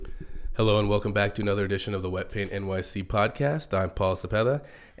Hello and welcome back to another edition of the Wet Paint NYC podcast. I'm Paul Cepeda,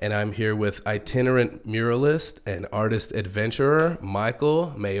 and I'm here with itinerant muralist and artist adventurer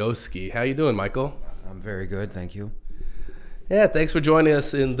Michael Mayoski. How you doing, Michael? I'm very good, thank you. Yeah, thanks for joining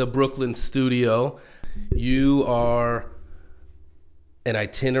us in the Brooklyn studio. You are an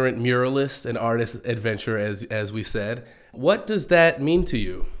itinerant muralist and artist adventurer, as we said. What does that mean to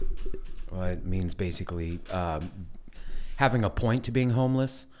you? Well, it means basically having a point to being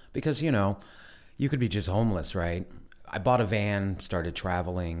homeless. Because, you could be just homeless, right? I bought a van, started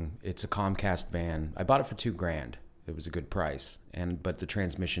traveling. It's a Comcast van. I bought it for $2,000. It was a good price. But the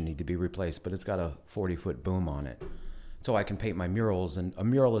transmission needed to be replaced, but it's got a 40-foot boom on it. So I can paint my murals, and a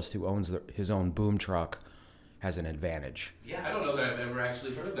muralist who owns his own boom truck has an advantage. Yeah, I don't know that I've ever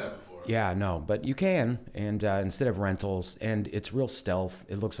actually heard that before. Yeah, no, but you can. And instead of rentals, and it's real stealth.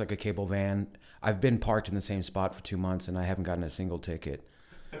 It looks like a cable van. I've been parked in the same spot for 2 months, and I haven't gotten a single ticket.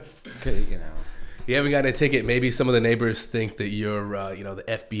 You haven't gotten a ticket. Maybe some of the neighbors think that you're, the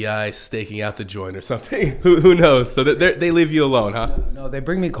FBI staking out the joint or something. Who knows? So they leave you alone, huh? No, they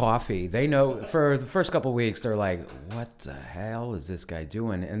bring me coffee. They know for the first couple of weeks they're like, "What the hell is this guy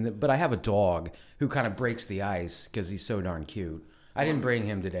doing?" But I have a dog who kind of breaks the ice because he's so darn cute. I didn't bring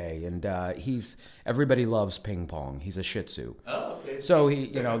him today, and everybody loves ping pong. He's a Shih Tzu. Oh, okay. So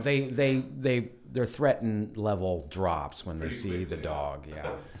their threaten level drops when they see the dog. Yeah.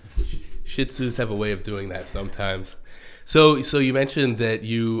 Shih Tzus have a way of doing that sometimes. So you mentioned that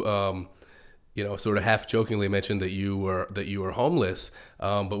you, sort of half jokingly mentioned that you were homeless.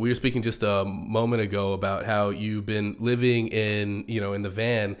 But we were speaking just a moment ago about how you've been living in the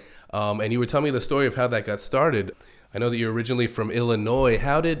van, and you were telling me the story of how that got started. I know that you're originally from Illinois.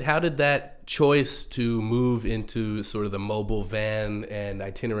 How did that choice to move into sort of the mobile van and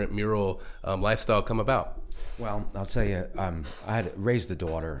itinerant mural lifestyle come about? Well, I'll tell you, I had raised a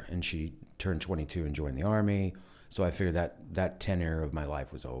daughter, and she turned 22 and joined the Army. So I figured that tenure of my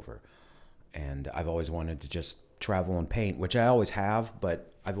life was over. And I've always wanted to just travel and paint, which I always have,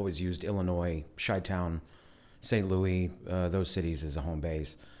 but I've always used Illinois, Chi-Town, St. Louis, those cities as a home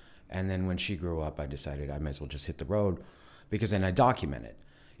base. And then when she grew up, I decided I might as well just hit the road because then I document it.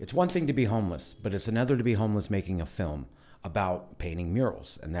 It's one thing to be homeless, but it's another to be homeless making a film about painting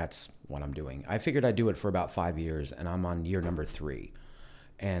murals, and that's what I'm doing. I figured I'd do it for about 5 years, and I'm on year number 3.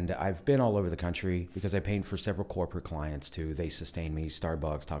 And I've been all over the country because I paint for several corporate clients too. They sustain me,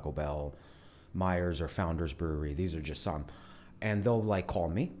 Starbucks, Taco Bell, Myers, or Founders Brewery. These are just some. And they'll call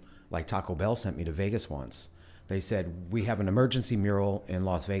me. Like Taco Bell sent me to Vegas once. They said, "We have an emergency mural in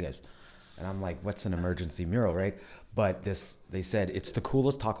Las Vegas." And I'm like, "What's an emergency mural, right?" But they said, "It's the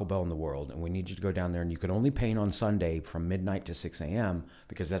coolest Taco Bell in the world, and we need you to go down there, and you can only paint on Sunday from midnight to 6 a.m.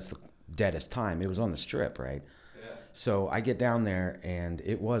 because that's the deadest time." It was on the Strip, right? Yeah. So I get down there, and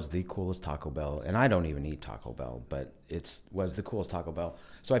it was the coolest Taco Bell. And I don't even eat Taco Bell, but it was the coolest Taco Bell.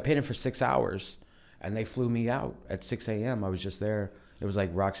 So I painted for 6 hours, and they flew me out at 6 a.m. I was just there. It was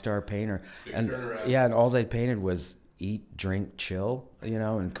like Rockstar Painter. And yeah, and all I painted was eat, drink, chill,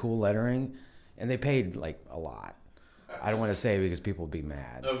 and cool lettering. And they paid a lot. I don't want to say because people would be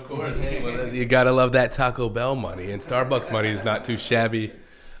mad. Of course. Hey, well, you got to love that Taco Bell money. And Starbucks money is not too shabby,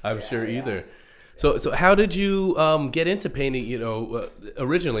 I'm sure, either. So how did you get into painting?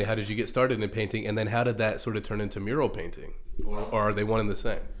 Originally, how did you get started in painting? And then how did that sort of turn into mural painting? Or are they one and the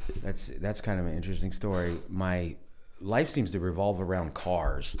same? That's kind of an interesting story. My life seems to revolve around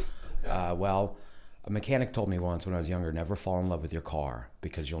cars. Well, a mechanic told me once when I was younger, never fall in love with your car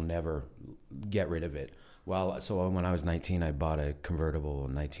because you'll never get rid of it. Well, so when I was 19, I bought a convertible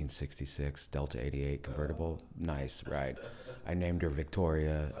in 1966, Delta 88 convertible. Nice, right? I named her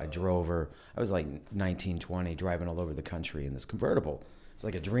Victoria. I drove her. I was 19, 20, driving all over the country in this convertible. It's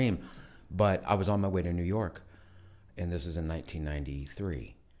like a dream. But I was on my way to New York, and this is in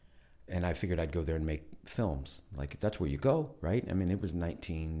 1993. And I figured I'd go there and make films. That's where you go, right? I mean, it was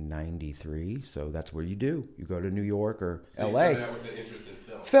 1993, so that's where you do. You go to New York or so LA. You started out with an interest in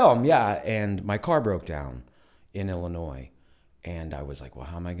film. Film, yeah. And my car broke down in Illinois. And I was like, well,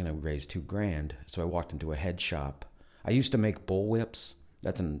 how am I going to raise $2,000? So I walked into a head shop. I used to make bull whips.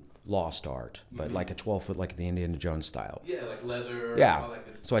 That's a lost art, but like a 12-foot, like the Indiana Jones style. Yeah, like leather. Yeah. All that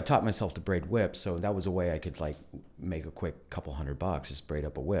good stuff. So I taught myself to braid whips. So that was a way I could make a quick couple $100, just braid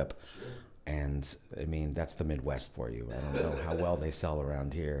up a whip. Sure. And I mean, that's the Midwest for you. I don't know how well they sell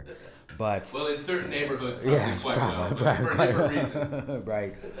around here, but well, in certain neighborhoods, quite well, but for different reasons.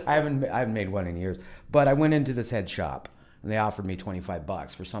 Right. I haven't made one in years, but I went into this head shop and they offered me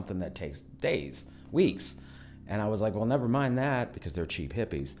 $25 for something that takes days, weeks, and I was like, well, never mind that because they're cheap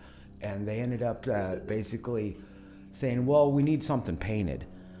hippies, and they ended up basically saying, well, we need something painted.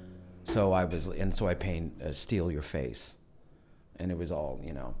 So I paint Steal Your Face, and it was all,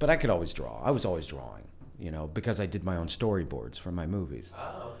 But I could always draw. I was always drawing, because I did my own storyboards for my movies.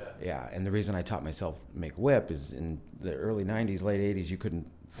 Oh, okay. Yeah, and the reason I taught myself make whip is in the early '90s, late '80s, you couldn't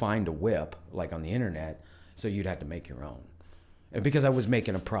find a whip like on the internet, so you'd have to make your own. And because I was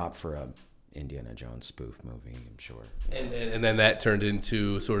making a prop for a Indiana Jones spoof movie, I'm sure. And then that turned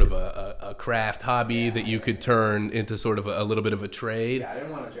into sort of a craft hobby that you could turn into sort of a little bit of a trade. Yeah, I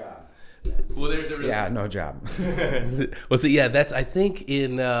didn't want a job. Well, there's a no job. Well, so yeah, that's I think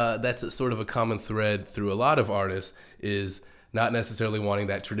that's a sort of a common thread through a lot of artists is not necessarily wanting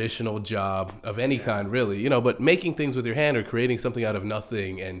that traditional job of any kind, really, but making things with your hand or creating something out of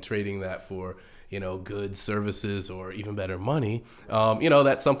nothing and trading that for goods, services, or even better, money.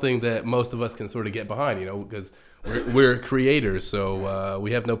 That's something that most of us can sort of get behind, because we're creators, so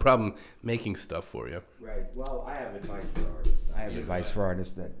we have no problem making stuff for you. Right. Well, I have advice for artists. Advice for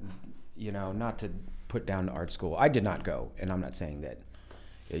artists that, not to put down art school. I did not go, and I'm not saying that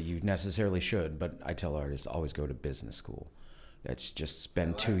you necessarily should, but I tell artists always go to business school. That's just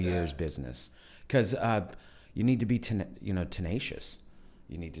spend 2 years business, because you need to be tenacious.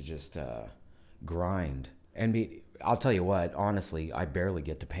 You need to just grind. And I'll tell you what, honestly, I barely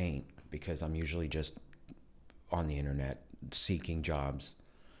get to paint because I'm usually just on the internet seeking jobs.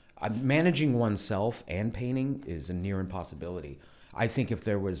 Managing oneself and painting is a near impossibility. I think if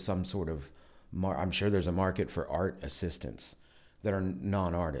there was some sort of, I'm sure there's a market for art assistants that are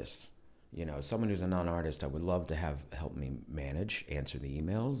non-artists. Someone who's a non-artist, I would love to have help me manage, answer the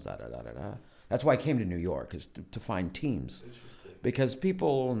emails, That's why I came to New York, is to find teams. Because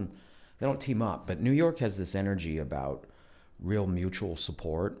people, they don't team up. But New York has this energy about real mutual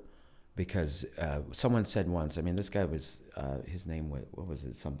support. Because someone said once, this guy was, his name, what was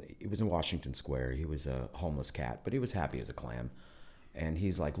it? Something. He was in Washington Square. He was a homeless cat, but he was happy as a clam. And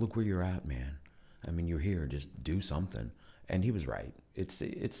he's like, look where you're at, man. You're here. Just do something. And he was right.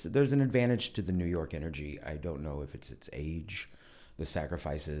 There's an advantage to the New York energy. I don't know if it's its age, the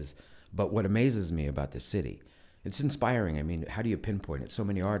sacrifices. But what amazes me about this city, it's inspiring. How do you pinpoint it? So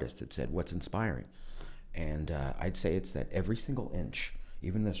many artists have said, what's inspiring? And I'd say it's that every single inch,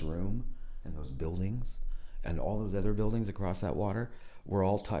 even this room and those buildings and all those other buildings across that water, were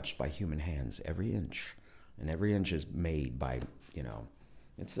all touched by human hands, every inch. And every inch is made by,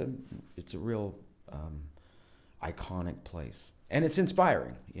 it's a real iconic place. And it's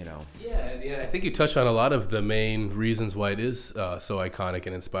inspiring, Yeah, I think you touched on a lot of the main reasons why it is so iconic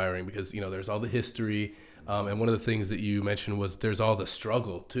and inspiring because, there's all the history. And one of the things that you mentioned was there's all the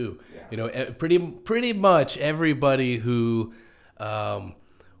struggle, too. Yeah. Pretty much everybody who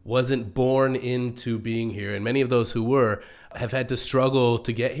wasn't born into being here, and many of those who were, have had to struggle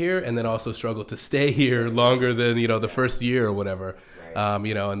to get here and then also struggle to stay here longer than, the first year or whatever. Right.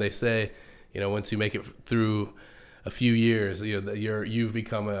 And they say, once you make it through a few years, you've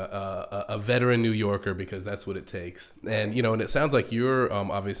become a veteran New Yorker because that's what it takes. And and it sounds like you're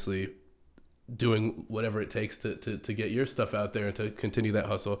obviously doing whatever it takes to get your stuff out there and to continue that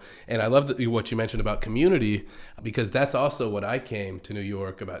hustle. And I love what you mentioned about community because that's also what I came to New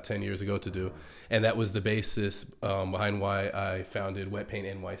York about 10 years ago to do. And that was the basis behind why I founded Wet Paint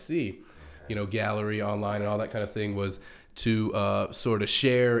NYC, gallery online and all that kind of thing was to sort of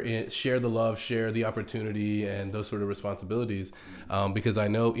share the love, share the opportunity and those sort of responsibilities. Because I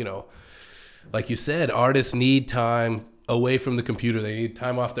know, like you said, artists need time away from the computer. They need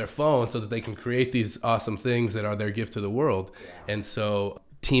time off their phone so that they can create these awesome things that are their gift to the world. Yeah. And so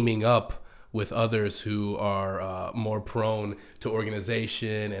teaming up with others who are more prone to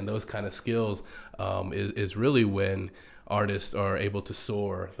organization and those kind of skills is really when artists are able to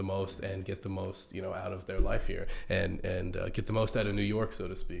soar the most and get the most, out of their life here and get the most out of New York, so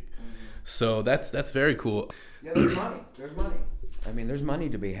to speak. Mm-hmm. So that's very cool. Yeah, there's money. There's money. There's money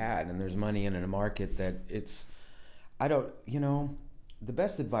to be had, and there's money in a market that the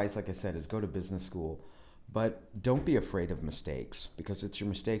best advice, like I said, is go to business school, but don't be afraid of mistakes because it's your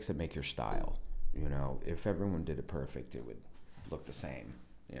mistakes that make your style. If everyone did it perfect, it would look the same.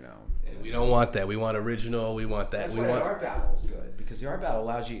 And we don't want that. We want original. We want that. That's why the art battle is good because the art battle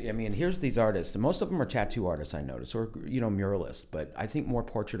allows you. Here's these artists, and most of them are tattoo artists. I notice, or muralists. But I think more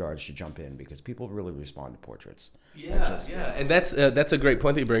portrait artists should jump in because people really respond to portraits. Yeah, and that's a great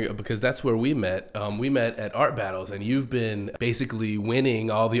point that you bring up because that's where we met. We met at art battles, and you've been basically winning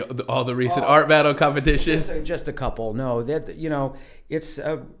all the recent art battle competitions. Just a couple. No, it's.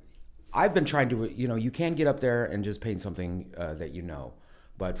 I've been trying to. You can get up there and just paint something that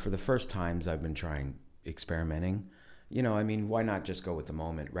But for the first times, I've been experimenting, you know, I mean, why not just go with the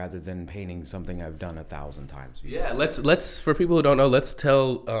moment rather than painting something I've done 1,000 times before? Yeah, let's for people who don't know, let's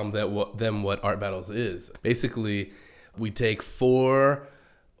tell what Art Battles is. Basically, we take 4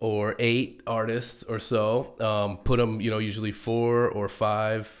 or 8 artists or so, put them, you know, usually 4 or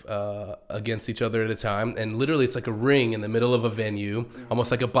 5 against each other at a time, and literally it's like a ring in the middle of a venue,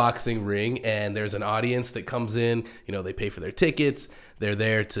 almost like a boxing ring, and there's an audience that comes in. You know, they pay for their tickets. They're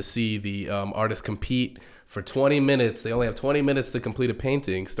there to see the artist compete for 20 minutes. They only have 20 minutes to complete a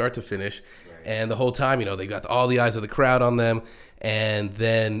painting, start to finish. And the whole time, you know, they got all the eyes of the crowd on them. And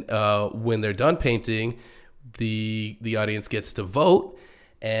then when they're done painting, the audience gets to vote.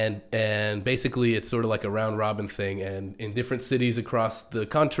 And basically it's sort of like a round robin thing. And in different cities across the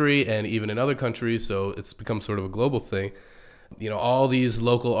country and even in other countries, so it's become sort of a global thing. You know, all these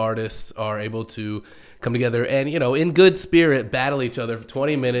local artists are able to come together and, you know, in good spirit, battle each other for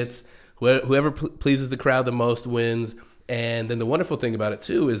 20 minutes. Whoever pleases the crowd the most wins. And then the wonderful thing about it,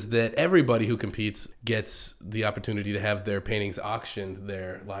 too, is that everybody who competes gets the opportunity to have their paintings auctioned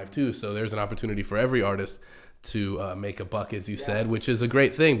there live, too. So there's an opportunity for every artist to make a buck, as you said, which is a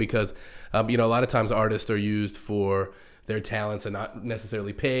great thing because, you know, a lot of times artists are used for their talents and not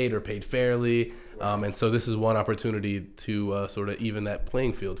necessarily paid or paid fairly. And so this is one opportunity to sort of even that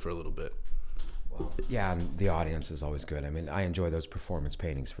playing field for a little bit. Yeah, and the audience is always good. I mean, I enjoy those performance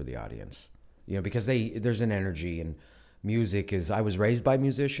paintings for the audience, you know, because there's an energy, and music is. I was raised by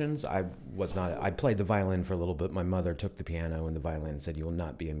musicians. I played the violin for a little bit. My mother took the piano and the violin and said, "You will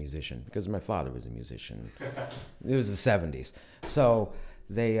not be a musician," because my father was a musician. It was the '70s, so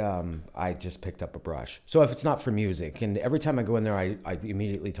I just picked up a brush. So if it's not for music, and every time I go in there, I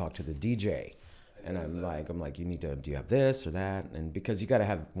immediately talk to the DJ. And I'm like, do you have this or that? And because you got to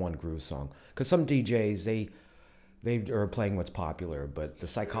have one groove song. Because some DJs, they are playing what's popular, but the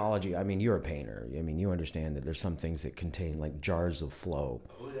psychology, I mean, you're a painter. I mean, you understand that there's some things that contain like jars of flow.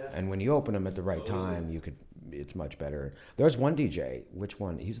 Oh, yeah. And when you open them at the right time, it's much better. There's one DJ, which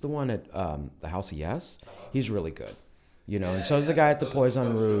one? He's the one at the House of Yes. He's really good. You know, and so is the guy at the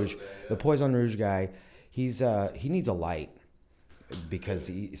Poison Rouge. The Poison Rouge guy, he needs a light. Because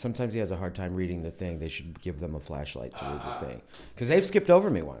sometimes he has a hard time reading the thing. They should give them a flashlight to read the thing. Because they've skipped over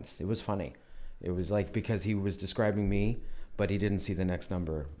me once. It was funny. It was like because he was describing me, but he didn't see the next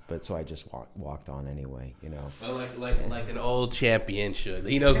number. But so I just walked on anyway, you know. Well, like an old champion should.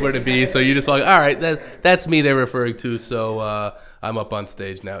 He knows where to be. So you just walk. All right, that's me they're referring to. So I'm up on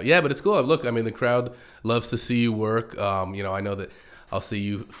stage now. Yeah, but it's cool. Look, I mean, the crowd loves to see you work. You know, I know that. I'll see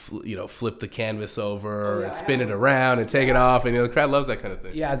you, flip the canvas over and spin it around and take it off, and the crowd loves that kind of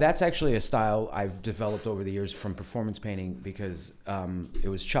thing. Yeah, that's actually a style I've developed over the years from performance painting because it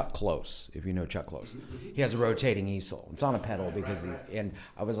was Chuck Close, if you know Chuck Close. He has a rotating easel. It's on a pedal and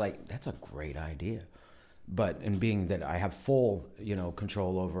I was like, that's a great idea. But in being that I have full,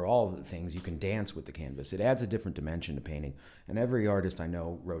 control over all of the things, you can dance with the canvas. It adds a different dimension to painting, and every artist I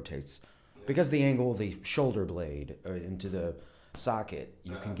know rotates because the angle of the shoulder blade into the socket,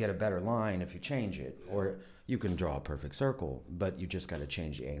 you can get a better line if you change it, or you can draw a perfect circle, but you just got to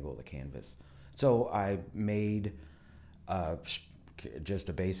change the angle of the canvas. So I made just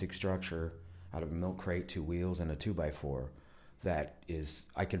a basic structure out of a milk crate, 2 wheels, and a 2x4 that is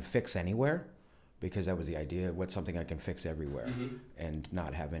I can fix anywhere, because that was the idea. What's something I can fix everywhere and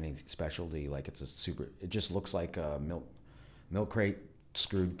not have any specialty, like it just looks like a milk crate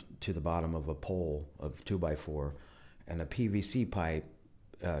screwed to the bottom of a pole of 2x4. And a PVC pipe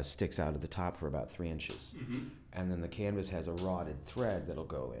sticks out of the top for about 3 inches. And then the canvas has a rotted thread that'll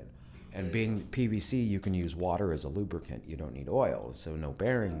go in. And being PVC, you can use water as a lubricant. You don't need oil, so no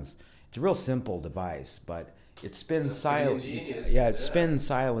bearings. It's a real simple device, but it spins silently. Yeah, it spins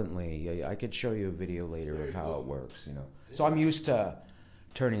silently. I could show you a video later of how it works. So I'm used to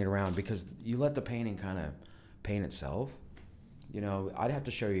turning it around because you let the painting kind of paint itself. I'd have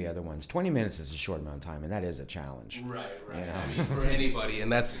to show you other ones. 20 minutes is a short amount of time, and that is a challenge. Right. I mean, for anybody, and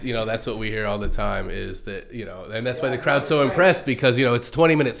that's what we hear all the time is that, and that's why the crowd's so impressed because, it's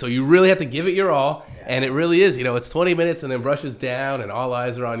 20 minutes. So you really have to give it your all, and it really is. It's 20 minutes and then brushes down and all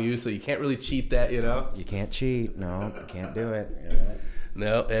eyes are on you, so you can't really cheat that, You can't cheat. No, you can't do it.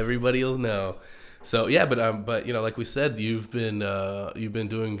 No, everybody will know. So yeah, but like we said, you've been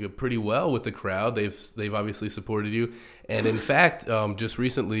doing pretty well with the crowd. They've obviously supported you, and in fact, just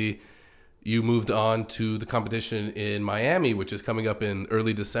recently, you moved on to the competition in Miami, which is coming up in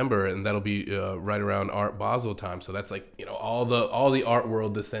early December, and that'll be right around Art Basel time. So that's like all the art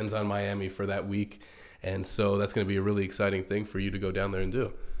world descends on Miami for that week, and so that's going to be a really exciting thing for you to go down there and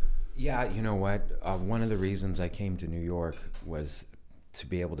do. Yeah, you know what? One of the reasons I came to New York was to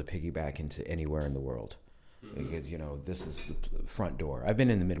be able to piggyback into anywhere in the world. because this is the front door. I've been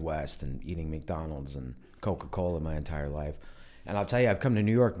in the Midwest and eating McDonald's and Coca-Cola my entire life, and I'll tell you, I've come to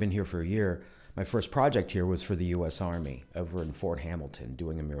New York, been here for a year. My first project here was for the U.S. Army over in Fort Hamilton,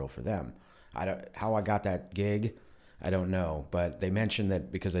 doing a mural for them. How I got that gig, I don't know, but they mentioned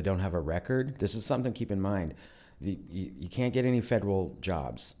that because I don't have a record. This is something to keep in mind. You can't get any federal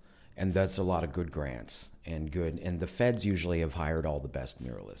jobs, and that's a lot of good grants and the feds usually have hired all the best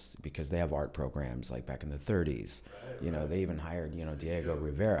muralists because they have art programs like back in the 30s. Right. They even hired Diego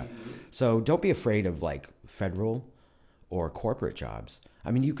Rivera. So don't be afraid of like federal or corporate jobs.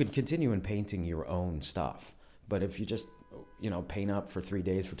 I mean, you could continue in painting your own stuff, but if you just paint up for 3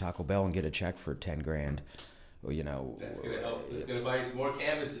 days for Taco Bell and get a check for 10 grand. Well, that's gonna help. It's gonna buy you some more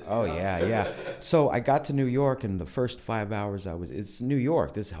canvases. Oh yeah. So I got to New York, and the first 5 hours it's New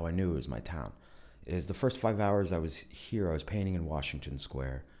York. This is how I knew it was my town. Is the first 5 hours I was here, I was painting in Washington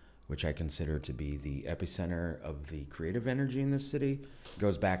Square, which I consider to be the epicenter of the creative energy in this city. It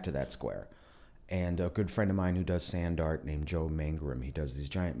goes back to that square. And a good friend of mine who does sand art named Joe Mangrum, he does these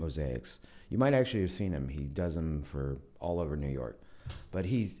giant mosaics. You might actually have seen him. He does them for all over New York, but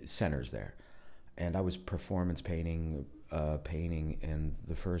he centers there. And I was performance painting, and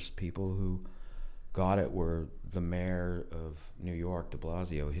the first people who got it were the mayor of New York, de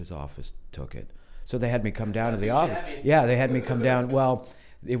Blasio. His office took it. So they had me come down to the office. Yeah, they had me come down. Well,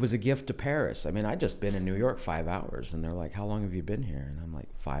 it was a gift to Paris. I mean, I'd just been in New York 5 hours, and they're like, how long have you been here? And I'm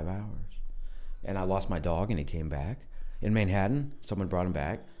like, 5 hours. And I lost my dog, and he came back. In Manhattan, someone brought him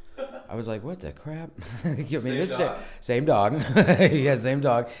back. I was like, what the crap? Same dog. Yeah, same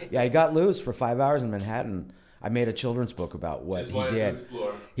dog. Yeah, he got loose for 5 hours in Manhattan. I made a children's book about what he did.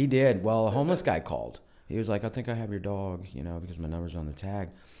 He did. Well, a homeless guy called. He was like, I think I have your dog, because my number's on the tag.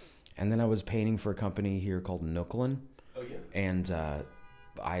 And then I was painting for a company here called Nooklin. Oh, yeah. And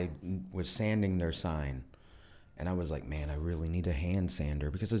I was sanding their sign. And I was like, man, I really need a hand sander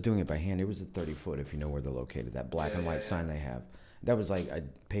because I was doing it by hand. It was a 30-foot, if you know where they're located, that black and white sign they have. That was like, I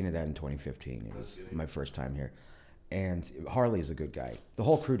painted that in 2015. It was my first time here. And Harley's a good guy. The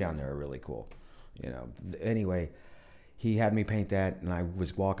whole crew down there are really cool. Anyway, he had me paint that, and I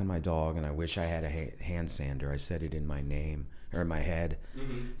was walking my dog, and I wish I had a hand sander. I said it in my name, or in my head.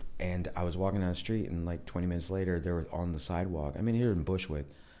 Mm-hmm. And I was walking down the street, and like 20 minutes later, they were on the sidewalk. I mean, here in Bushwick,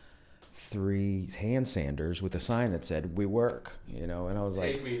 3 hand sanders with a sign that said, we work, and I was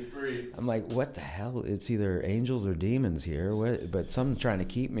like, take me free. I'm like, what the hell? It's either angels or demons here, but someone's trying to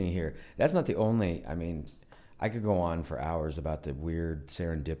keep me here. That's not the only, I mean, I could go on for hours about the weird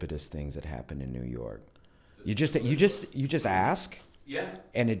serendipitous things that happen in New York. You just ask, yeah,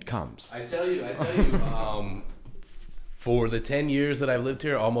 and it comes. I tell you, for the 10 years that I've lived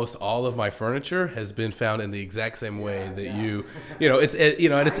here, almost all of my furniture has been found in the exact same way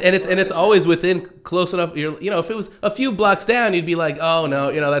it's always within close enough. If it was a few blocks down, you'd be like, oh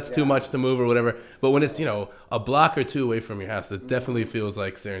no, that's too much to move or whatever. But when it's a block or two away from your house, it definitely feels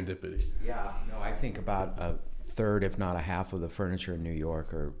like serendipity. Yeah, no, I think about a third, if not a half, of the furniture in New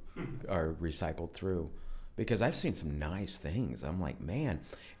York are recycled through, because I've seen some nice things. I'm like, man.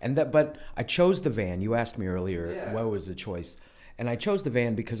 But I chose the van. You asked me earlier, what was the choice? And I chose the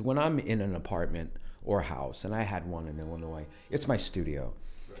van because when I'm in an apartment or house, and I had one in Illinois, it's my studio.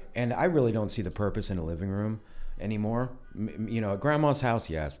 Right. And I really don't see the purpose in a living room anymore. At grandma's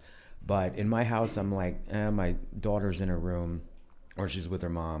house, yes. But in my house, I'm like, my daughter's in her room or she's with her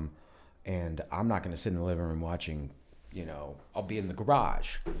mom, and I'm not going to sit in the living room watching, I'll be in the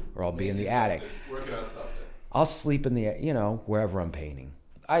garage or I'll be in the attic. Working on something. I'll sleep in the, wherever I'm painting.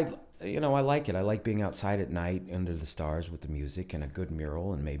 I like it. I like being outside at night under the stars with the music and a good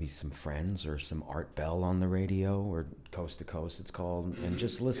mural and maybe some friends or some Art Bell on the radio, or Coast to Coast it's called, and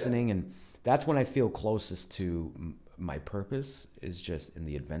just listening. Yeah. And that's when I feel closest to my purpose, is just in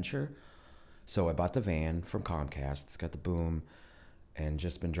the adventure. So I bought the van from Comcast. It's got the boom, and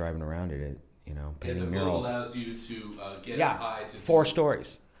just been driving around in it, painting murals. And the boom allows you to get up high to 4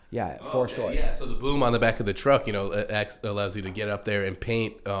 stories. Yeah, 4 stories. Yeah, so the boom on the back of the truck, allows you to get up there and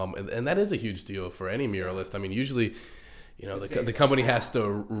paint, and that is a huge deal for any muralist. I mean, usually, the company has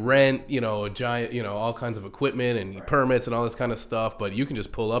to rent, a giant, all kinds of equipment and permits and all this kind of stuff, but you can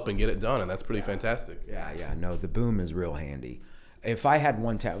just pull up and get it done, and that's pretty fantastic. Yeah, no, the boom is real handy. If I had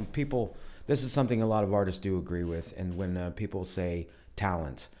one this is something a lot of artists do agree with, and when people say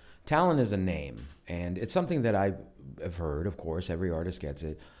talent is a name, and it's something that I have heard, of course, every artist gets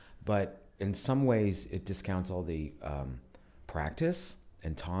it. But in some ways, it discounts all the practice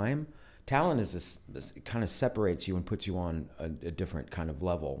and time. Talent is this kind of separates you and puts you on a different kind of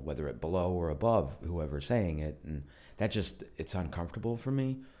level, whether it below or above whoever's saying it. And that it's uncomfortable for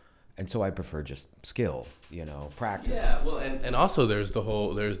me. And so I prefer just skill, practice. Yeah, well, and also there's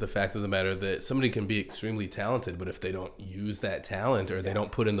the fact of the matter that somebody can be extremely talented, but if they don't use that talent or they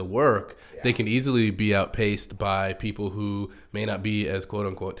don't put in the work, they can easily be outpaced by people who may not be as quote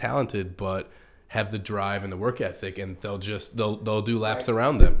unquote talented, but have the drive and the work ethic, and they'll do laps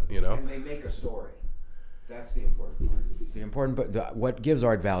around them, And they make a story. That's the important part. What gives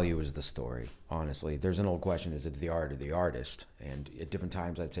art value is the story. Honestly, there's an old question: is it the art or the artist? And at different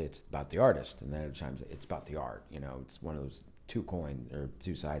times, I'd say it's about the artist, and then at times it's about the art. It's one of those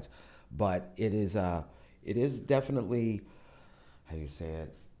two sides. But it is definitely, how do you say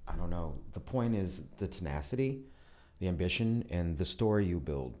it? I don't know. The point is the tenacity, the ambition, and the story you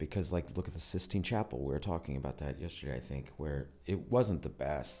build. Because, look at the Sistine Chapel. We were talking about that yesterday, I think, where it wasn't the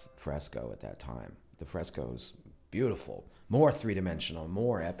best fresco at that time. The fresco's beautiful, more three-dimensional,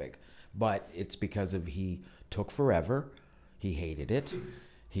 more epic, but it's because he took forever. He hated it.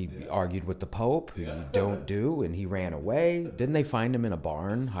 He argued with the Pope, who you don't do, and he ran away. Didn't they find him in a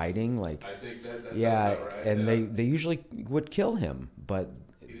barn hiding? I think that's right. And yeah. they usually would kill him, but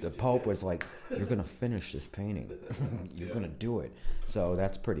the Pope was like, "You're gonna finish this painting. You're gonna do it." So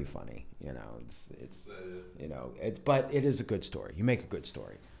that's pretty funny, but it is a good story. You make a good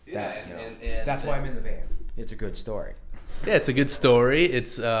story. That's why I'm in the van. It's a good story. Yeah, it's a good story.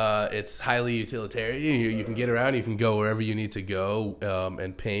 It's highly utilitarian. You can get around. You can go wherever you need to go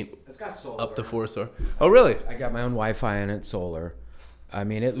and paint. It's got solar up to 4-star. Oh, really? I got my own Wi-Fi in it, solar. I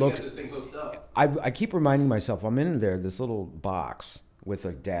mean, it looks. You got this thing hooked up. I keep reminding myself I'm in there. This little box with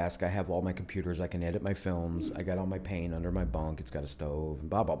a desk. I have all my computers. I can edit my films. I got all my paint under my bunk. It's got a stove. And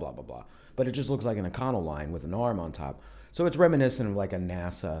blah blah blah blah blah. But it just looks like an Econoline with an arm on top. So it's reminiscent of like a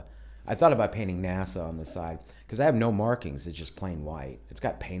NASA. I thought about painting NASA on the side because I have no markings. It's just plain white. It's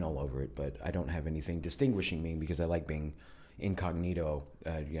got paint all over it, but I don't have anything distinguishing me because I like being incognito.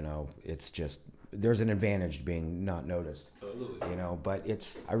 It's just there's an advantage to being not noticed. Totally. But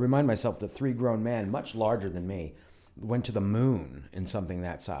I remind myself that 3 grown men, much larger than me, went to the moon in something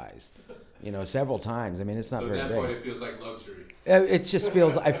that size. Several times. I mean, it's not very big. So at that point, it feels like luxury. It just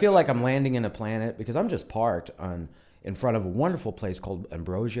feels. I feel like I'm landing in a planet because I'm just parked in front of a wonderful place called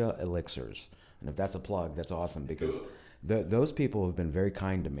Ambrosia Elixirs. And if that's a plug, that's awesome because those people have been very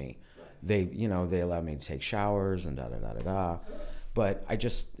kind to me. They allow me to take showers and da-da-da-da-da. But I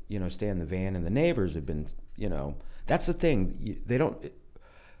just, stay in the van, and the neighbors have been, that's the thing.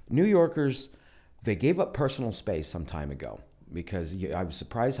 New Yorkers, they gave up personal space some time ago because I was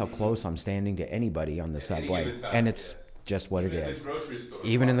surprised how close I'm standing to anybody on the subway. And it's just what it is.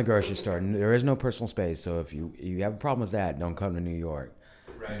 Even in the grocery store, there is no personal space. So if you have a problem with that, don't come to New York.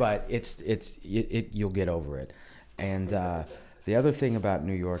 Right. But you'll get over it. And the other thing about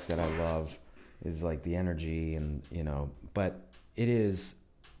New York that I love is like the energy and but it's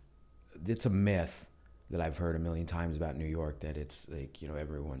a myth that I've heard a million times about New York that it's like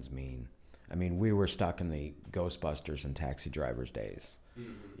everyone's mean. I mean, we were stuck in the Ghostbusters and Taxi Drivers days.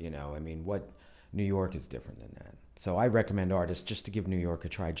 Mm-hmm. What New York is different than that. So I recommend artists just to give New York a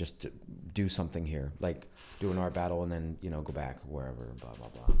try, just to do something here, like do an art battle and then, go back wherever, blah, blah,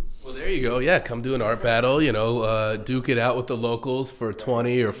 blah. Well, there you go. Yeah, come do an art battle, duke it out with the locals for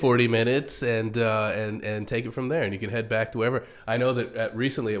 20 or 40 minutes and take it from there. And you can head back to wherever. I know that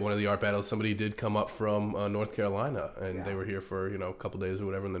recently at one of the art battles, somebody did come up from North Carolina and they were here for, a couple days or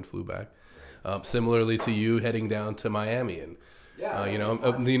whatever and then flew back. Similarly to you heading down to Miami and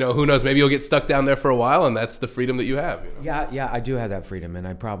who knows? Maybe you'll get stuck down there for a while, and that's the freedom that you have. Yeah, I do have that freedom, and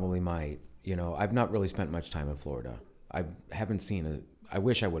I probably might. I've not really spent much time in Florida. I haven't seen I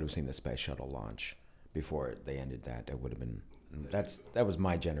wish I would have seen the space shuttle launch before they ended that. That would have been. That was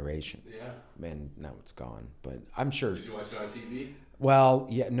my generation. Yeah. Man, now it's gone. But I'm sure. Did you watch it on TV? Well,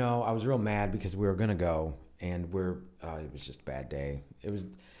 yeah, no, I was real mad because we were gonna go, and it was just a bad day. It was.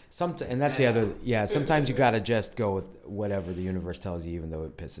 And that's the other, sometimes you got to just go with whatever the universe tells you, even though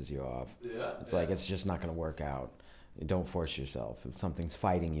it pisses you off. Yeah. It's like, it's just not going to work out. Don't force yourself. If something's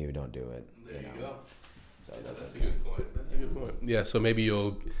fighting you, don't do it. There you go. So that's a good point. That's a good point. Yeah, so maybe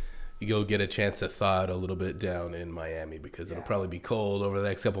you'll get a chance to thaw it a little bit down in Miami because it'll probably be cold over the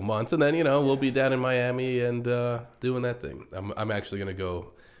next couple months. And then, we'll be down in Miami and doing that thing. I'm actually going to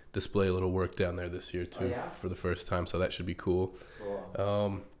go display a little work down there this year, too, for the first time. So that should be cool.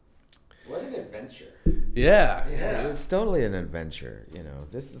 What an adventure! Yeah, it's totally an adventure.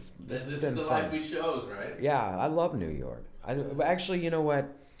 This has been the fun. Life we chose, right? Yeah, I love New York. Actually, you know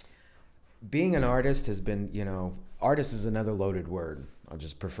what? Being an artist has been, artist is another loaded word. I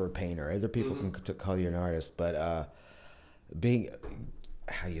just prefer painter. Other people can call you an artist, but being,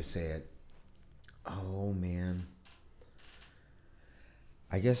 how you say it? Oh man,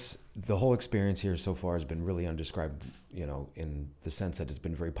 I guess the whole experience here so far has been really undescribed, in the sense that it's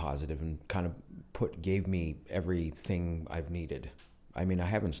been very positive and kind of gave me everything I've needed. I mean, I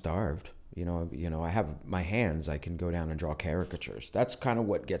haven't starved. I have my hands. I can go down and draw caricatures. That's kind of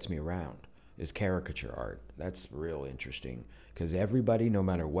what gets me around, is caricature art. That's real interesting because everybody, no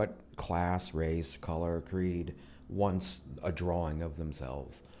matter what class, race, color, creed, wants a drawing of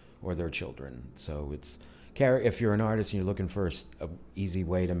themselves or their children. So if you're an artist and you're looking for a easy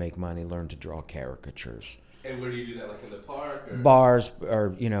way to make money, learn to draw caricatures. And where do you do that? Like in the park? Or? Bars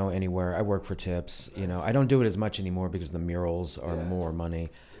or, anywhere. I work for tips. I don't do it as much anymore because the murals are more money.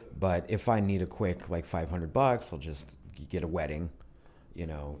 But if I need a quick, like $500, I'll just get a wedding,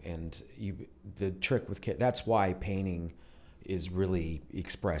 and the trick with kids, that's why painting is really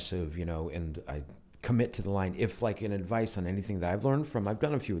expressive, and I commit to the line. If like an advice on anything that I've learned I've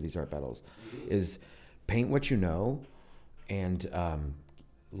done a few of these art battles, is paint what you know, and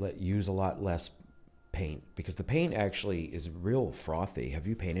use a lot less paint, because the paint actually is real frothy. Have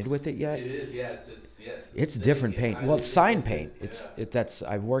you painted with it yet? It is, yeah. It's different paint. Well, it's sign paint.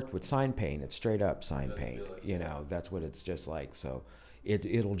 I've worked with sign paint. It's straight up sign paint. That's what it's just like. So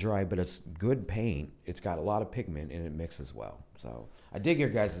it'll dry, but it's good paint. It's got a lot of pigment and it mixes well. So I dig your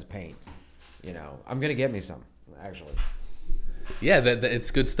guys' paint. I'm gonna get me some actually. Yeah, that it's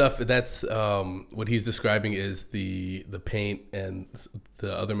good stuff. That's what he's describing is the paint and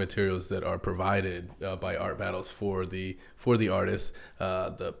the other materials that are provided by art battles for the artists.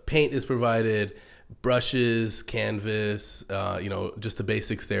 The paint is provided, brushes, canvas, just the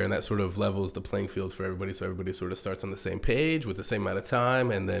basics there, and that sort of levels the playing field for everybody. So everybody sort of starts on the same page with the same amount of time,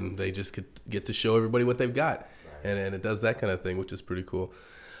 and then they just get to show everybody what they've got, and it does that kind of thing, which is pretty cool.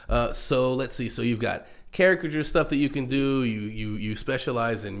 So let's see. So you've got caricature stuff that you can do. You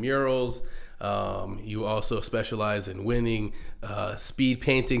specialize in murals. You also specialize in winning speed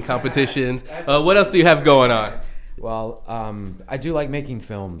painting competitions. What else do you have going on? Well, I do like making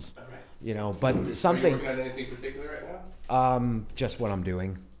films, but something. Are you working on anything particular right now? Just what I'm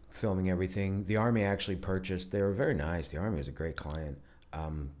doing, filming everything. The Army actually purchased. They were very nice. The Army is a great client.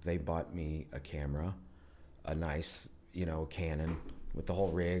 They bought me a camera, a nice, Canon with the whole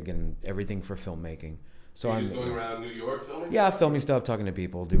rig and everything for filmmaking. So I'm just going around New York filming. Yeah, filming stuff, talking to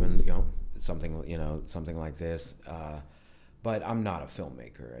people, doing something like this. But I'm not a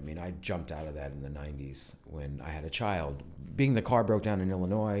filmmaker. I mean, I jumped out of that in the '90s when I had a child. Being the car broke down in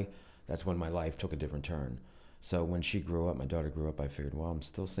Illinois, that's when my life took a different turn. So when she grew up, my daughter grew up, I figured, well, I'm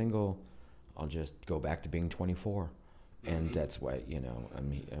still single. I'll just go back to being 24. And that's why,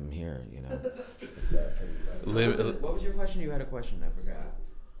 I'm here, What was your question? You had a question, I forgot.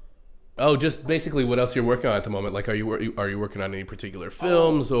 Oh, just basically what else you're working on at the moment. Like, are you working on any particular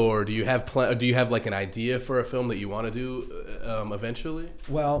films, or do you have like an idea for a film that you want to do eventually?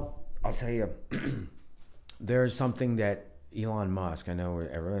 Well, I'll tell you, there's something that Elon Musk, I know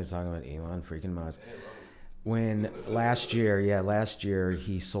everybody's talking about Elon freaking Musk. When last year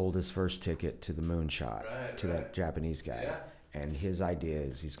he sold his first ticket to the moonshot to that Japanese guy. Yeah. And his idea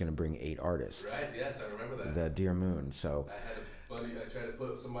is he's going to bring 8 artists. Right, yes, I remember that. The Dear Moon. So I had a buddy, I tried to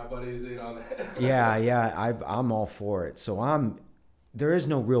put some of my buddies in on that. yeah, I'm all for it. So there is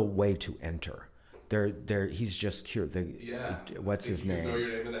no real way to enter. He's just cured. What's his name? Throw your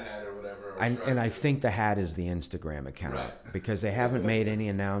name in the hat or whatever. And I think the hat is the Instagram account, right? Because they haven't made any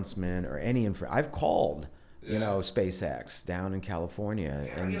announcement or any info. I've called. SpaceX down in California,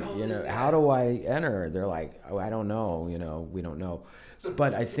 and how do I enter? They're like, oh, I don't know, we don't know.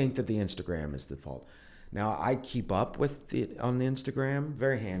 But I think that the Instagram is the default. Now I keep up with it on the Instagram,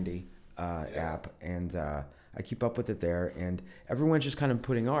 very handy app, and I keep up with it there, and everyone's just kind of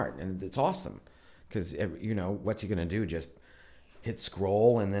putting art, and it's awesome because what's he gonna do? Just hit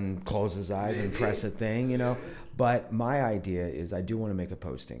scroll and then close his eyes and press a thing, But my idea is I do want to make a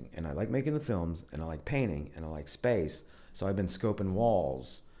posting, and I like making the films, and I like painting, and I like space. So I've been scoping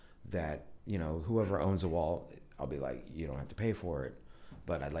walls that, whoever owns a wall, I'll be like, you don't have to pay for it.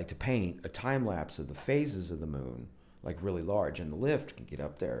 But I'd like to paint a time lapse of the phases of the moon, like really large, and the lift can get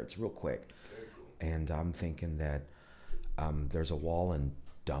up there. It's real quick. And I'm thinking that there's a wall in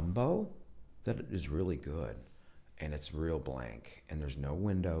Dumbo that is really good. And it's real blank, and there's no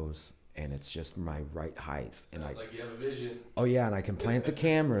windows, and it's just my right height. Sounds like you have a vision. Oh yeah, and I can plant the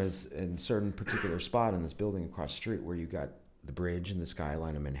cameras in a certain particular spot in this building across the street where you got the bridge and the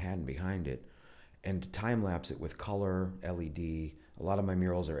skyline of Manhattan behind it, and time lapse it with color, LED. A lot of my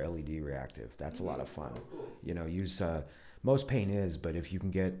murals are LED reactive. That's a lot of fun. Oh, cool. Use most paint is, but if you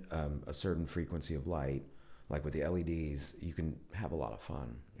can get a certain frequency of light, like with the LEDs, you can have a lot of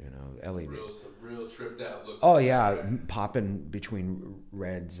fun. LED. Some real tripped out looks. Oh yeah, popping between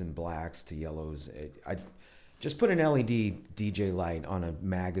reds and blacks to yellows. I just put an LED DJ light on a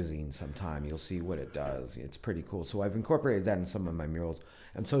magazine sometime. You'll see what it does. It's pretty cool. So I've incorporated that in some of my murals.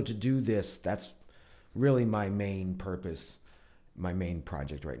 And so to do this, that's really my main purpose. My main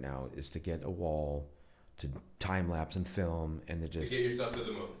project right now is to get a wall, to time lapse and film, and to get yourself to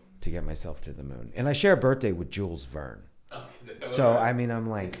the moon. To get myself to the moon. And I share a birthday with Jules Verne. Okay, so I mean, I'm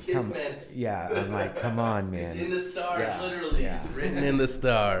like, I'm like, come on, man. It's in the stars, literally. Yeah. It's written in the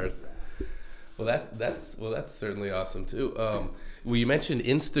stars. Well, that's certainly awesome too. Well, you mentioned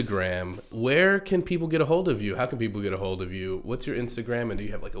Instagram. Where can people get a hold of you? How can people get a hold of you? What's your Instagram, and do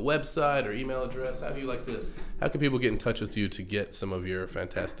you have like a website or email address? How can people get in touch with you to get some of your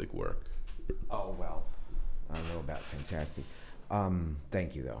fantastic work? Oh well, I don't know about fantastic.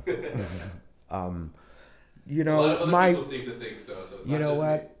 Thank you though. A lot of other people seem to think so. So it's you not know just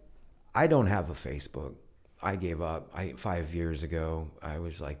what? Me. I don't have a Facebook. I gave up. 5 years ago, I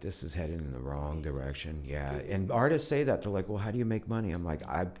was like, this is headed in the wrong direction. Yeah. And artists say that. They're like, well, how do you make money? I'm like,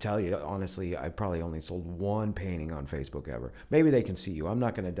 I tell you, honestly, I probably only sold one painting on Facebook ever. Maybe they can see you. I'm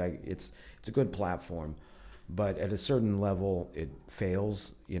not going to, it's a good platform. But at a certain level, it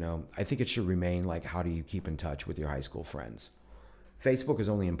fails. I think it should remain like, how do you keep in touch with your high school friends? Facebook is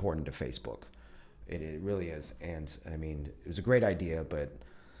only important to Facebook. It really is. And I mean, it was a great idea, but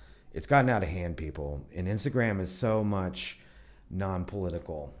it's gotten out of hand, people. And Instagram is so much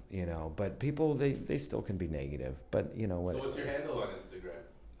non-political, but people, they still can be negative. But what? So what's your handle on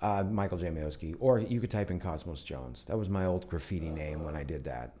Instagram? Michael J. Mayoski. Or you could type in Cosmos Jones. That was my old graffiti name when I did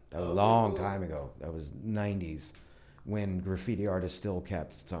that. That was a long time ago. That was 90s when graffiti artists still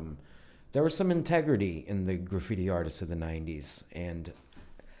kept there was some integrity in the graffiti artists of the 90s. And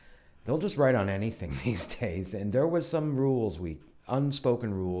they'll just write on anything these days. And there was some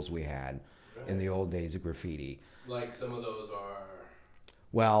unspoken rules we had in the old days of graffiti. Like some of those are?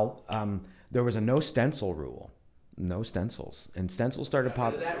 Well, there was a no stencil rule. No stencils. And stencils started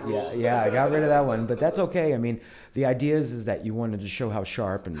popping. Yeah, I got rid of that one. But that's okay. I mean, the idea is that you wanted to show how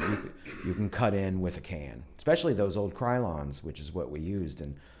sharp and you can cut in with a can. Especially those old Krylons, which is what we used.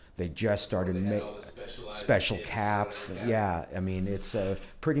 And they just started making special caps. Yeah, I mean, it's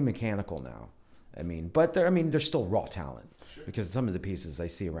pretty mechanical now. I mean, but there's still raw talent. Sure. Because some of the pieces I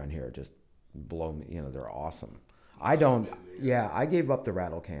see around here just blow me. They're awesome. I gave up the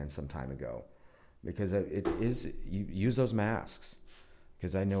rattle can some time ago because it is, you use those masks.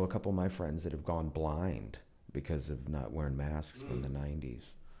 Because I know a couple of my friends that have gone blind because of not wearing masks from the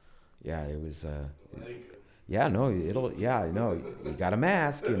 90s. Yeah, it was. Yeah, no, you got a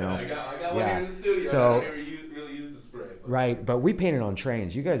mask, I got one here in the studio. So, I never really used the spray. Right, but we painted on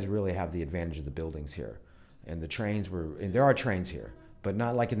trains. You guys really have the advantage of the buildings here. And the trains and there are trains here, but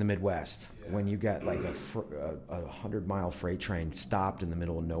not like in the Midwest when you got like a 100-mile freight train stopped in the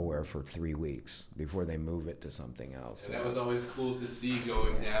middle of nowhere for 3 weeks before they move it to something else. And that was always cool to see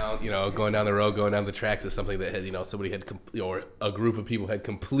going down the road, going down the tracks is something that had, somebody had, or a group of people had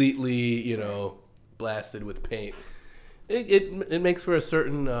completely, blasted with paint. It makes for a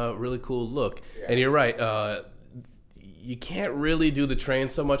certain really cool look. Yeah. And you're right. You can't really do the train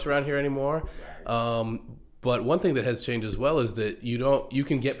so much around here anymore. Right. But one thing that has changed as well is that you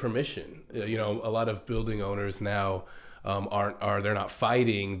can get permission. A lot of building owners now they're not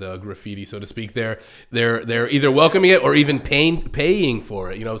fighting the graffiti, so to speak. They're either welcoming it or even paying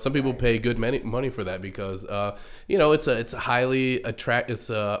for it. Some people pay good money for that because it's a highly attractive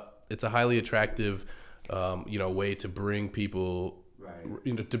way to bring people.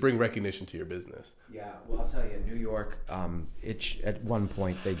 Right. To bring recognition to your business. Yeah, well, I'll tell you, New York, at one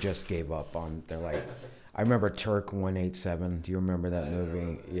point they just gave up on. They're like, I remember Turk 187. Do you remember that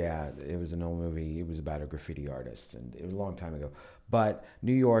movie? Yeah, it was an old movie. It was about a graffiti artist, and it was a long time ago. But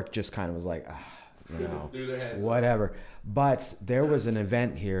New York just kind of was like, whatever. But there was an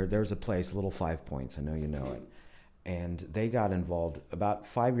event here. There was a place, Little 5 Points. I know you know it. And they got involved. About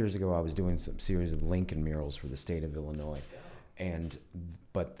 5 years ago, I was doing some series of Lincoln murals for the state of Illinois.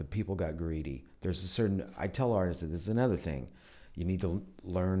 But the people got greedy. I tell artists that this is another thing. You need to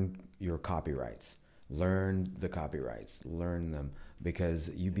learn your copyrights. Learn the copyrights. Learn them. Because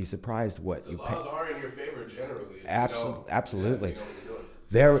you'd be surprised what the laws are in your favor generally. Absolutely. You know what you're doing.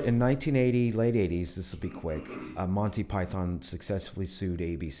 There in 1980, late 80s, this will be quick, Monty Python successfully sued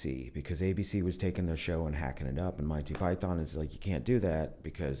ABC because ABC was taking their show and hacking it up. And Monty Python is like, you can't do that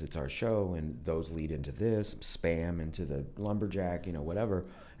because it's our show and those lead into this, spam into the lumberjack, whatever.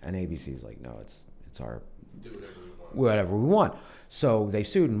 And ABC is like, no, it's our... Do whatever we want. whatever we want. So they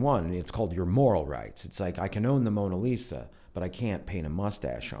sued and won. And it's called your moral rights. It's like I can own the Mona Lisa, but I can't paint a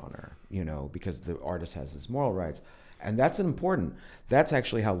mustache on her, because the artist has his moral rights. And that's important. That's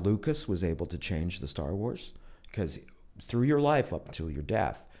actually how Lucas was able to change the Star Wars, because through your life up until your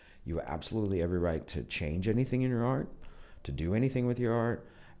death, you have absolutely every right to change anything in your art, to do anything with your art,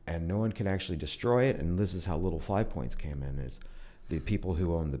 and no one can actually destroy it. And this is how Little 5 Points came in, is the people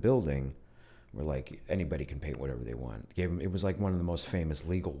who owned the building were like, anybody can paint whatever they want. It was like one of the most famous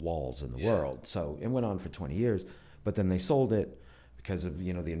legal walls in the world. So it went on for 20 years, but then they sold it because of,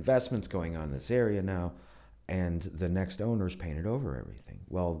 the investments going on in this area now, and the next owners painted over everything.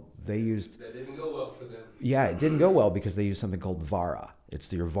 Well, they used... That didn't go well for them. Yeah, it didn't go well because they used something called VARA.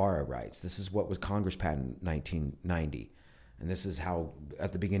 It's your VARA rights. This is what was Congress patent 1990. And this is how,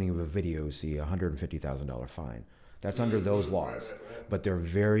 at the beginning of a video, you see a $150,000 fine. That's under those laws. Right. But they're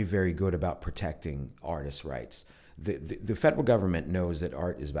very, very good about protecting artists' rights. The federal government knows that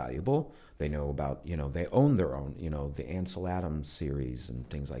art is valuable. They know about, they own their own, the Ansel Adams series and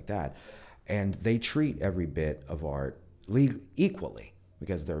things like that. And they treat every bit of art equally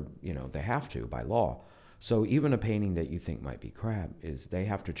because they're, they have to by law. So even a painting that you think might be crap they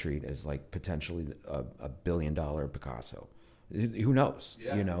have to treat as like potentially a $1 billion Picasso. Who knows?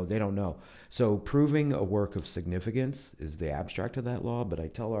 Yeah. They don't know. So proving a work of significance is the abstract of that law. But I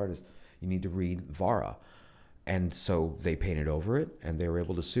tell artists, you need to read VARA. And so they painted over it, and they were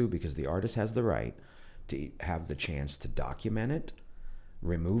able to sue because the artist has the right to have the chance to document it,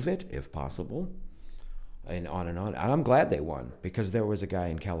 remove it if possible, and on and on. And I'm glad they won, because there was a guy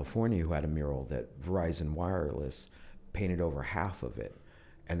in California who had a mural that Verizon Wireless painted over half of it.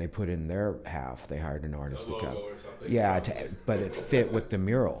 And they put in their half. They hired an artist to come. Yeah, but it fit with the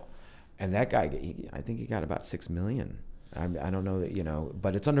mural. And that guy, I think he got about $6 million. I don't know that,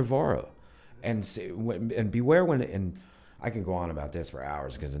 but it's under VARA. And beware and I can go on about this for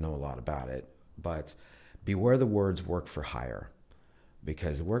hours because I know a lot about it, but beware the words work for hire,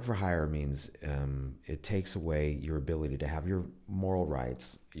 because work for hire means it takes away your ability to have your moral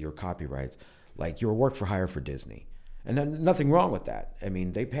rights, your copyrights, like your work for hire for Disney. And then nothing wrong with that. I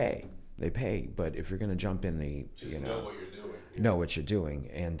mean, they pay, but if you're going to jump in know what you're doing. Know what you're doing.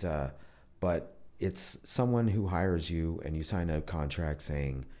 And, but it's someone who hires you and you sign a contract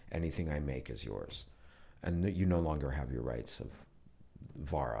saying anything I make is yours. And you no longer have your rights of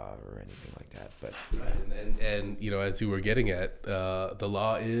VARA or anything like that. But right. And as you were getting at, the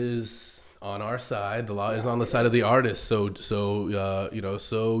law is on our side. The law is on the side of the artist. So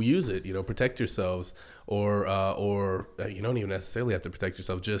use it. Protect yourselves, or you don't even necessarily have to protect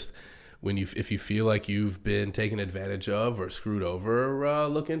yourself. Just if you feel like you've been taken advantage of or screwed over,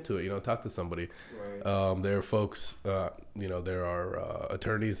 look into it. Talk to somebody. Right. There are folks. There are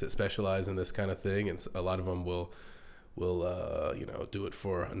attorneys that specialize in this kind of thing, and a lot of them will do it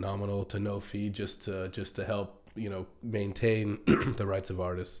for a nominal to no fee just to help maintain the rights of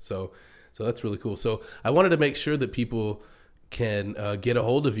artists. So that's really cool. So I wanted to make sure that people can get a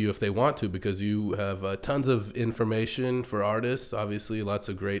hold of you if they want to, because you have tons of information for artists, obviously lots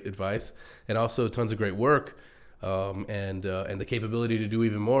of great advice, and also tons of great work, and the capability to do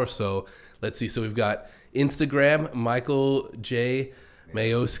even more. So let's see. So we've got Instagram, Michael J.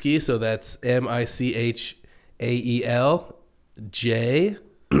 Mayoski. So that's MICHAEL J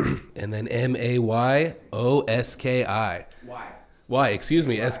and then MAYOSKI. Y, excuse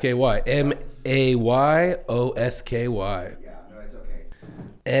me, SKY. MAYOSKY. Yeah, no, it's okay.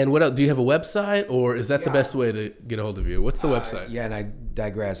 And what else? Do you have a website, or is that the best way to get a hold of you? What's the website? Yeah, and I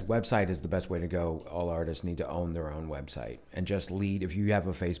digress. Website is the best way to go. All artists need to own their own website and just lead. If you have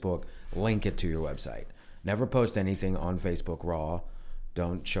a Facebook, link it to your website. Never post anything on Facebook raw.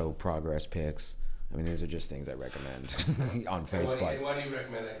 Don't show progress pics. I mean, these are just things I recommend on Facebook. Why do you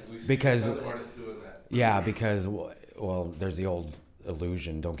recommend that? Because other artists doing that. Yeah, because well, there's the old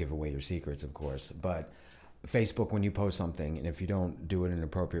illusion, don't give away your secrets, of course, but Facebook, when you post something, and if you don't do it in an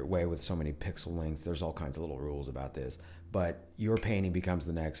appropriate way with so many pixel lengths, there's all kinds of little rules about this, but your painting becomes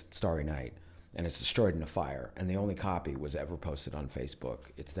the next Starry Night, and it's destroyed in a fire, and the only copy was ever posted on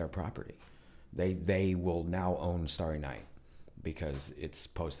Facebook. It's their property. They will now own Starry Night because it's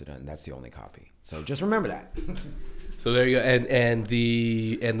posted, and that's the only copy. So just remember that. So there you go, and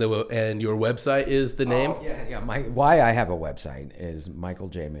your website is the name? Oh, yeah. Why I have a website is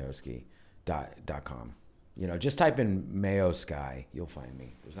michaeljmayoski.com. Just type in Mayo Sky, you'll find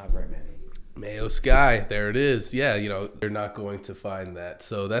me. There's not very many. Mayo Sky, there it is. Yeah, they're not going to find that.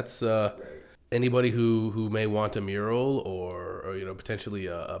 So that's anybody who may want a mural or potentially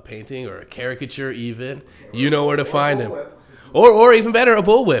a painting or a caricature even, you know where to find him. Or even better, a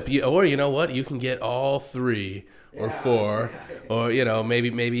bullwhip. Or you know what? You can get all three or four, or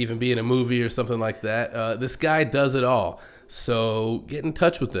maybe even be in a movie or something like that. This guy does it all. So get in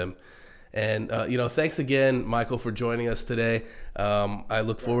touch with him. And thanks again, Michael, for joining us today. I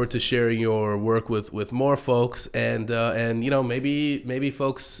look forward to sharing your work with more folks, and maybe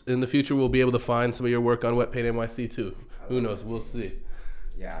folks in the future will be able to find some of your work on Wet Paint NYC too. Who knows? We'll see.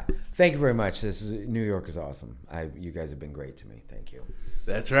 Yeah. Thank you very much. New York is awesome. You guys have been great to me. Thank you.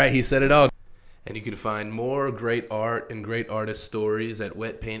 That's right. He said it all. And you can find more great art and great artist stories at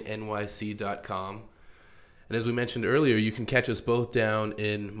wetpaintnyc.com. And as we mentioned earlier, you can catch us both down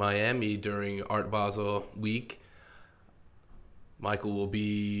in Miami during Art Basel week. Michael will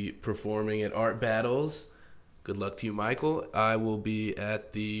be performing at Art Battles. Good luck to you, Michael. I will be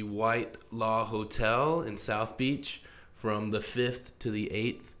at the White Law Hotel in South Beach from the 5th to the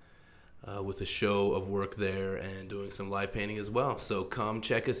 8th with a show of work there and doing some live painting as well. So come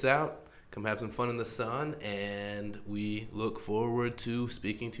check us out. Come have some fun in the sun. And we look forward to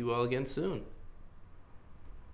speaking to you all again soon.